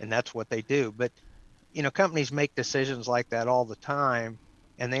 And that's what they do. But, companies make decisions like that all the time,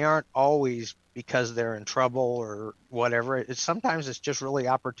 and they aren't always because they're in trouble or whatever. Sometimes it's just really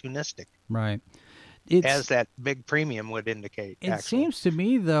opportunistic. Right. As that big premium would indicate. It seems to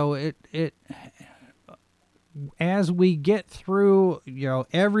me, though, it as we get through,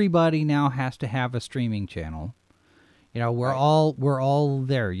 everybody now has to have a streaming channel. We're all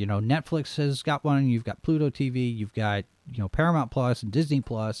there. Netflix has got one. You've got Pluto TV. You've got Paramount Plus and Disney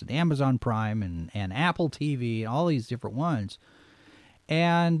Plus and Amazon Prime and Apple TV and all these different ones.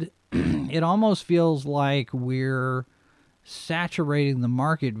 And it almost feels like we're saturating the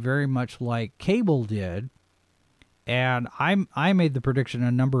market very much like cable did. And I made the prediction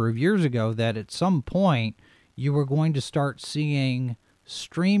a number of years ago that at some point you were going to start seeing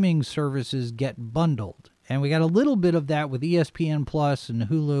streaming services get bundled. And we got a little bit of that with ESPN Plus and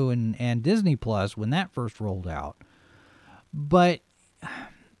Hulu and Disney Plus when that first rolled out. But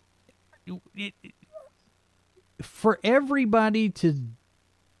for everybody to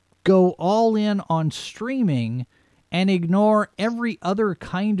go all in on streaming and ignore every other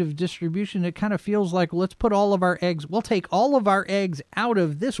kind of distribution, it kind of feels like, let's put all of our eggs, we'll take all of our eggs out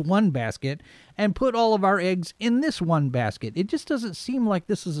of this one basket and put all of our eggs in this one basket. It just doesn't seem like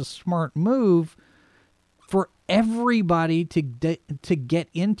this is a smart move for everybody to get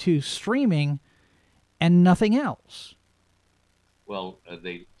into streaming and nothing else. Well,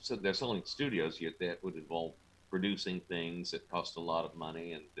 they said they're selling studios yet that would involve producing things that cost a lot of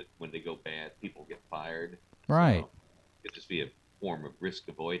money, and that when they go bad, people get fired. Right. So it'd just be a form of risk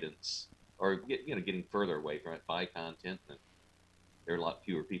avoidance, or getting further away from it by content. And there are a lot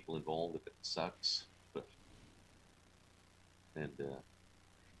fewer people involved if it sucks.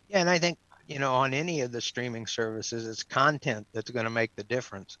 And I think on any of the streaming services, it's content that's going to make the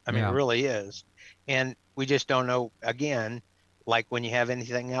difference. I mean, It really is. And we just don't know, again, like when you have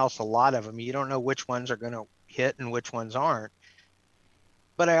anything else, a lot of them, you don't know which ones are going to hit and which ones aren't.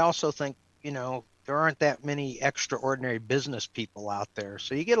 But I also think, there aren't that many extraordinary business people out there.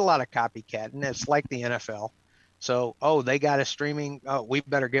 So you get a lot of copycat, and it's like the NFL. So, they got a streaming, we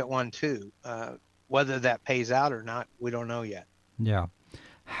better get one too. Whether that pays out or not, we don't know yet. Yeah.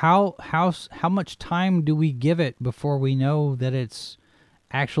 How much time do we give it before we know that it's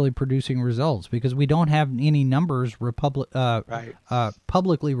actually producing results? Because we don't have any numbers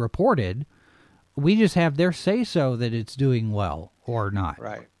publicly reported. We just have their say-so that it's doing well or not.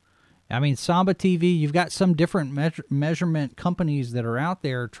 Right. I mean, Samba TV, you've got some different measurement companies that are out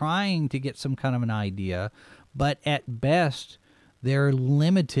there trying to get some kind of an idea, but at best, they're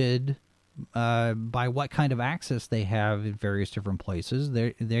limited by what kind of access they have in various different places.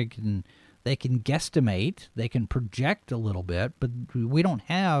 They can guesstimate, they can project a little bit, but we don't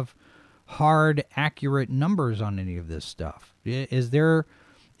have hard, accurate numbers on any of this stuff. Is there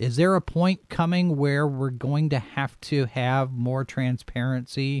a point coming where we're going to have more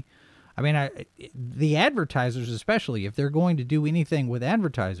transparency? I mean, the advertisers, especially, if they're going to do anything with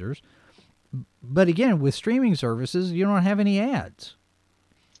advertisers, but again, with streaming services, you don't have any ads.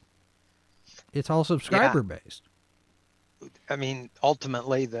 It's all subscriber-based. I mean,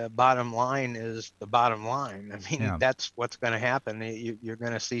 ultimately, the bottom line is the bottom line. I mean, That's what's going to happen. You're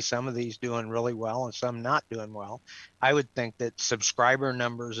going to see some of these doing really well and some not doing well. I would think that subscriber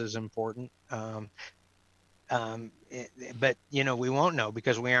numbers is important. But, we won't know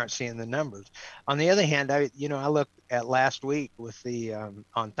because we aren't seeing the numbers. On the other hand, I looked at last week with the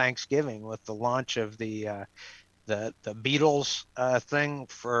on Thanksgiving with the launch of the Beatles thing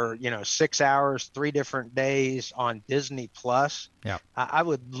for 6 hours, 3 different days on Disney Plus. Yeah, I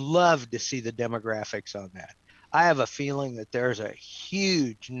would love to see the demographics on that. I have a feeling that there's a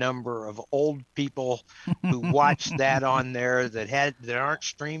huge number of old people who watch that on there that aren't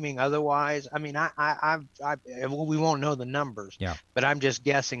streaming otherwise. I mean, we won't know the numbers. Yeah, but I'm just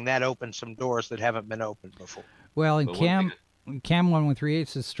guessing that opens some doors that haven't been opened before. Well, and Cam 1138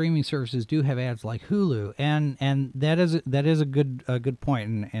 says streaming services do have ads like Hulu, and that is a good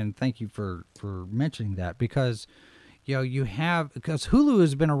point, and thank you for mentioning that, because because Hulu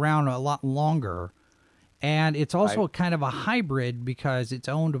has been around a lot longer, And it's also kind of a hybrid because it's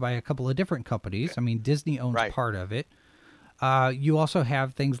owned by a couple of different companies. I mean, Disney owns part of it. You also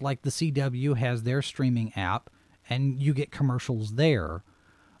have things like the CW has their streaming app, and you get commercials there.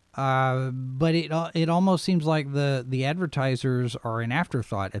 But it almost seems like the advertisers are an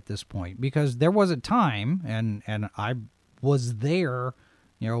afterthought at this point, because there was a time, and I was there,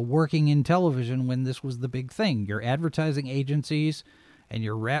 working in television when this was the big thing. Your advertising agencies and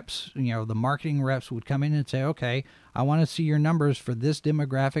your reps, the marketing reps would come in and say, okay, I want to see your numbers for this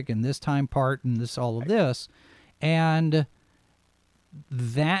demographic and this time part and this, all of this. And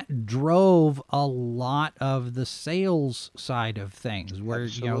that drove a lot of the sales side of things, where,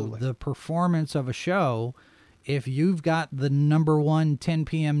 the performance of a show, if you've got the number one 10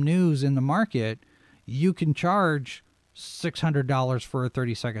 p.m. news in the market, you can charge $600 for a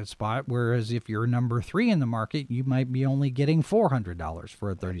 30-second spot, whereas if you're number 3 in the market, you might be only getting $400 for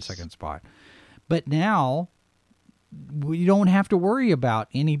a 30-second spot. But now we don't have to worry about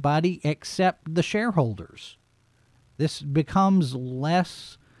anybody except the shareholders. This becomes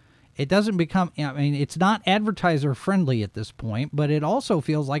less, it doesn't become, it's not advertiser friendly at this point, but it also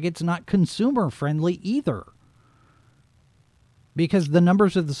feels like it's not consumer friendly either. Because the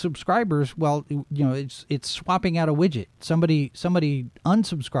numbers of the subscribers, well, it's swapping out a widget. Somebody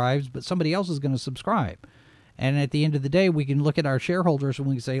unsubscribes, but somebody else is going to subscribe. And at the end of the day, we can look at our shareholders and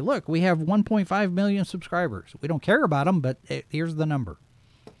we can say, look, we have 1.5 million subscribers. We don't care about them, but here's the number.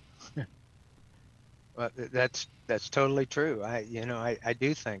 Well, that's totally true. I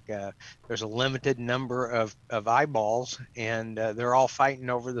do think there's a limited number of eyeballs, and they're all fighting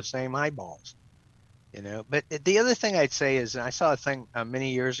over the same eyeballs. But the other thing I'd say is, and I saw a thing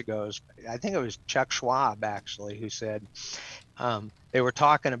many years ago, I think it was Chuck Schwab actually, who said they were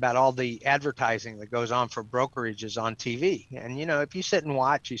talking about all the advertising that goes on for brokerages on TV. And, if you sit and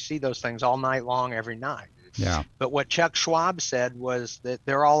watch, you see those things all night long, every night. Yeah. But what Chuck Schwab said was that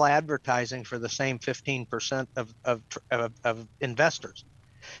they're all advertising for the same 15% of investors.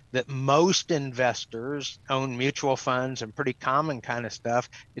 That most investors own mutual funds and pretty common kind of stuff.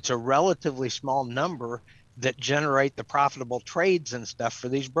 It's a relatively small number that generate the profitable trades and stuff for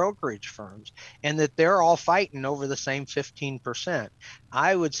these brokerage firms, and that they're all fighting over the same 15%.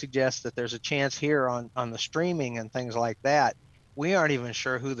 I would suggest that there's a chance here on the streaming and things like that. We aren't even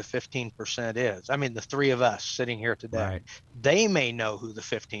sure who the 15% is. I mean, the three of us sitting here today, Right. They may know who the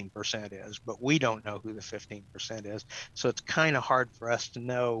 15% is, but we don't know who the 15% is. So it's kind of hard for us to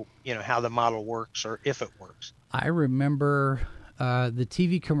know, how the model works or if it works. I remember the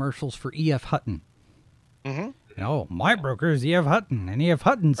TV commercials for E.F. Hutton. Mm-hmm. My broker is E.F. Hutton, and E.F.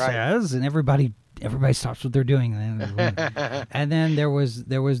 Hutton says, and everybody stops what they're doing. And then there was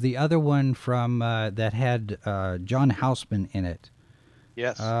the other one from that had John Houseman in it.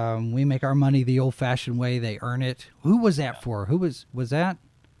 Yes. We make our money the old-fashioned way. They earn it. Who was that for? Who was that?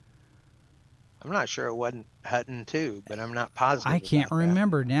 I'm not sure it wasn't Hutton too, but I'm not positive. I can't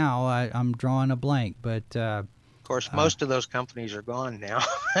remember now. I'm drawing a blank, but of course, most of those companies are gone now.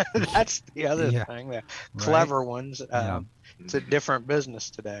 That's the other thing. The clever ones. It's a different business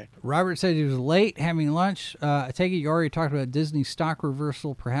today. Robert said he was late having lunch. I take it you already talked about Disney stock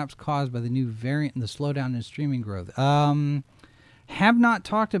reversal, perhaps caused by the new variant and the slowdown in streaming growth. Have not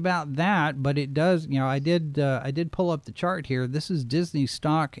talked about that, but it does. I did pull up the chart here. This is Disney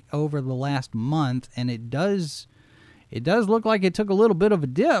stock over the last month, and it does look like it took a little bit of a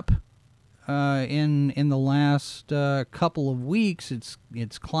dip in the last couple of weeks.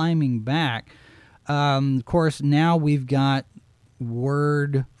 It's climbing back. Of course, now we've got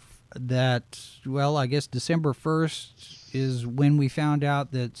word that, well, I guess December 1st is when we found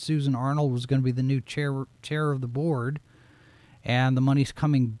out that Susan Arnold was going to be the new chair of the board, and the money's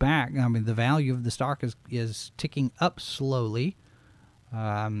coming back. I mean, the value of the stock is ticking up slowly.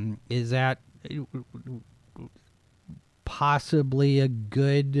 Is that possibly a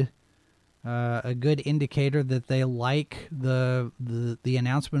good indicator that they like the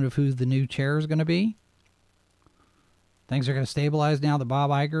announcement of who the new chair is going to be? Things are going to stabilize now that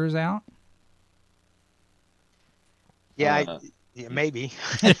Bob Iger is out? Yeah, maybe.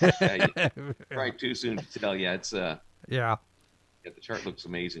 Probably too soon to tell. Yeah, it's Yeah, the chart looks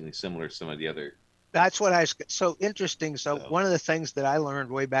amazingly similar to some of the other. That's what so interesting. So one of the things that I learned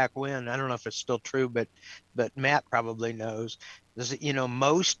way back when, I don't know if it's still true, but Matt probably knows, is that,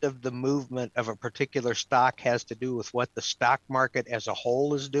 most of the movement of a particular stock has to do with what the stock market as a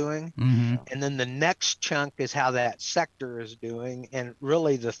whole is doing. Mm-hmm. And then the next chunk is how that sector is doing. And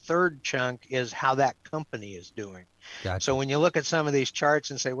really the third chunk is how that company is doing. Gotcha. So when you look at some of these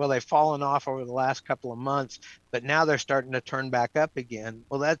charts and say, well, they've fallen off over the last couple of months, but now they're starting to turn back up again.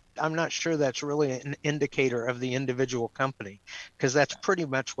 Well, I'm not sure that's really an indicator of the individual company, because that's pretty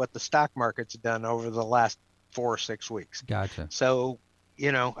much what the stock market's done over the last 4 or 6 weeks. Gotcha. So,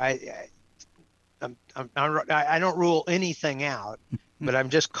 I don't rule anything out, but I'm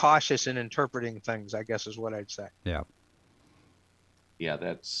just cautious in interpreting things, I guess is what I'd say. Yeah. Yeah,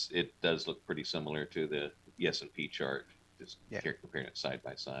 it does look pretty similar to the S&P chart, just comparing it side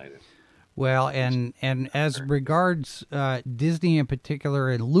by side. Well, and as regards Disney in particular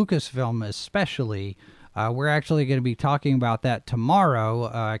and Lucasfilm especially, we're actually going to be talking about that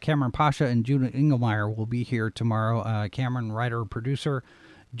tomorrow. Cameron Pasha and Judah Engelmeyer will be here tomorrow. Cameron, writer, producer.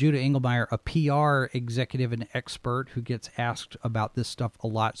 Judah Engelmeyer, a PR executive and expert who gets asked about this stuff a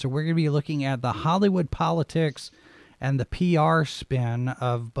lot. So we're going to be looking at the Hollywood politics and the PR spin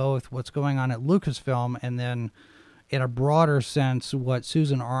of both what's going on at Lucasfilm and then, in a broader sense, what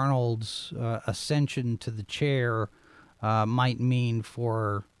Susan Arnold's ascension to the chair might mean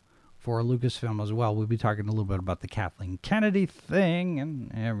for Lucasfilm as well. We'll be talking a little bit about the Kathleen Kennedy thing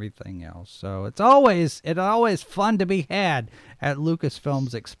and everything else. So it's always fun to be had at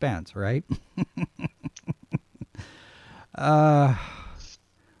Lucasfilm's expense, right?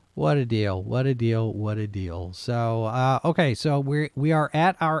 What a deal. What a deal. What a deal. So, okay, so we are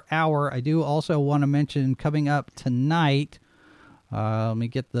at our hour. I do also want to mention coming up tonight, let me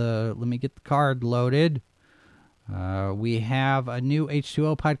get the card loaded. We have a new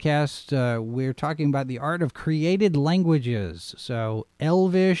H2O podcast. We're talking about the art of created languages. So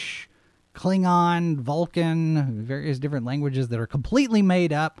Elvish, Klingon, Vulcan, various different languages that are completely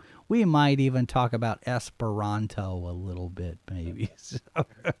made up. We might even talk about Esperanto a little bit, maybe.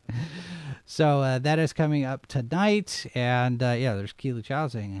 So that is coming up tonight. And there's Keely Chow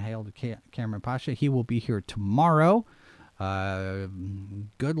saying, hail to Cameron Pasha. He will be here tomorrow.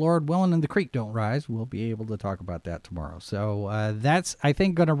 Good Lord willing and the creek don't rise. We'll be able to talk about that tomorrow. So that's, I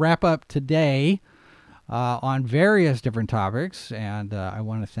think, going to wrap up today on various different topics. And I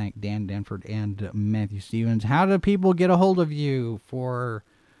want to thank Dan Danford and Matthew Stevens. How do people get a hold of you for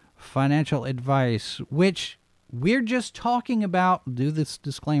financial advice, which we're just talking about? Do this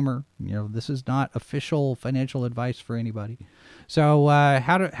disclaimer, this is not official financial advice for anybody. So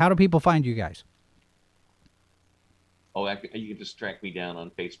how do people find you guys? Oh, you can just track me down on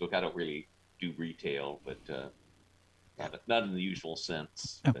Facebook. I don't really do retail, but not in the usual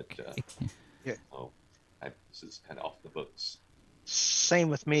sense. Okay. But this is kind of off the books. Same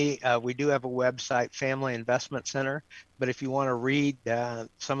with me. We do have a website, Family Investment Center. But if you want to read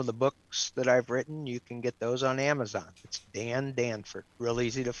some of the books that I've written, you can get those on Amazon. It's Dan Danford. Real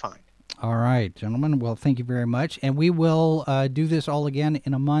easy to find. All right, gentlemen. Well, thank you very much. And we will do this all again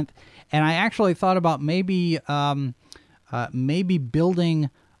in a month. And I actually thought about maybe building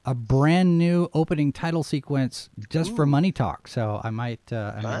a brand new opening title sequence just for Money Talk. So I might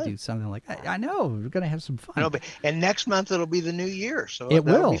do something like that. I know we're going to have some fun. And next month it'll be the new year, so it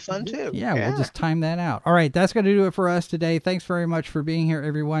will be fun too. Yeah, we'll just time that out. All right, that's going to do it for us today. Thanks very much for being here,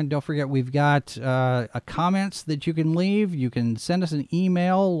 everyone. Don't forget we've got comments that you can leave. You can send us an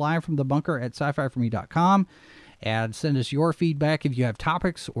email live from the bunker at sci-fi4me.com. And send us your feedback if you have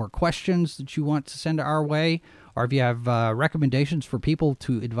topics or questions that you want to send our way, or if you have recommendations for people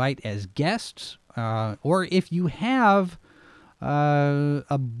to invite as guests, or if you have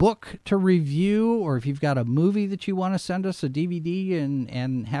a book to review, or if you've got a movie that you want to send us a DVD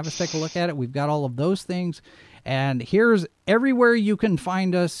and have us take a look at it. We've got all of those things. And here's everywhere you can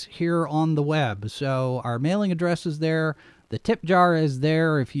find us here on the web. So our mailing address is there. The tip jar is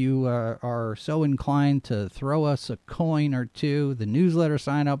there if you are so inclined to throw us a coin or two. The newsletter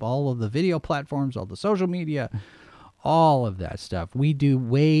sign up, all of the video platforms, all the social media, all of that stuff. We do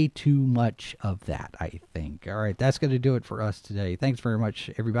way too much of that, I think. All right, that's going to do it for us today. Thanks very much,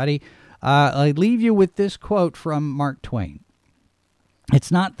 everybody. I leave you with this quote from Mark Twain.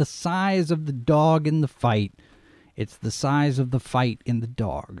 It's not the size of the dog in the fight. It's the size of the fight in the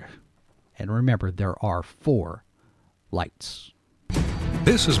dog. And remember, there are 4 lights.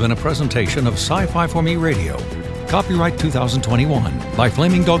 This has been a presentation of Sci-Fi for Me Radio. Copyright 2021 by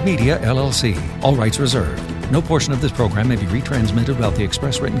Flaming Dog Media, LLC. All rights reserved. No portion of this program may be retransmitted without the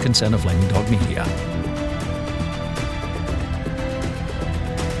express written consent of Flaming Dog Media.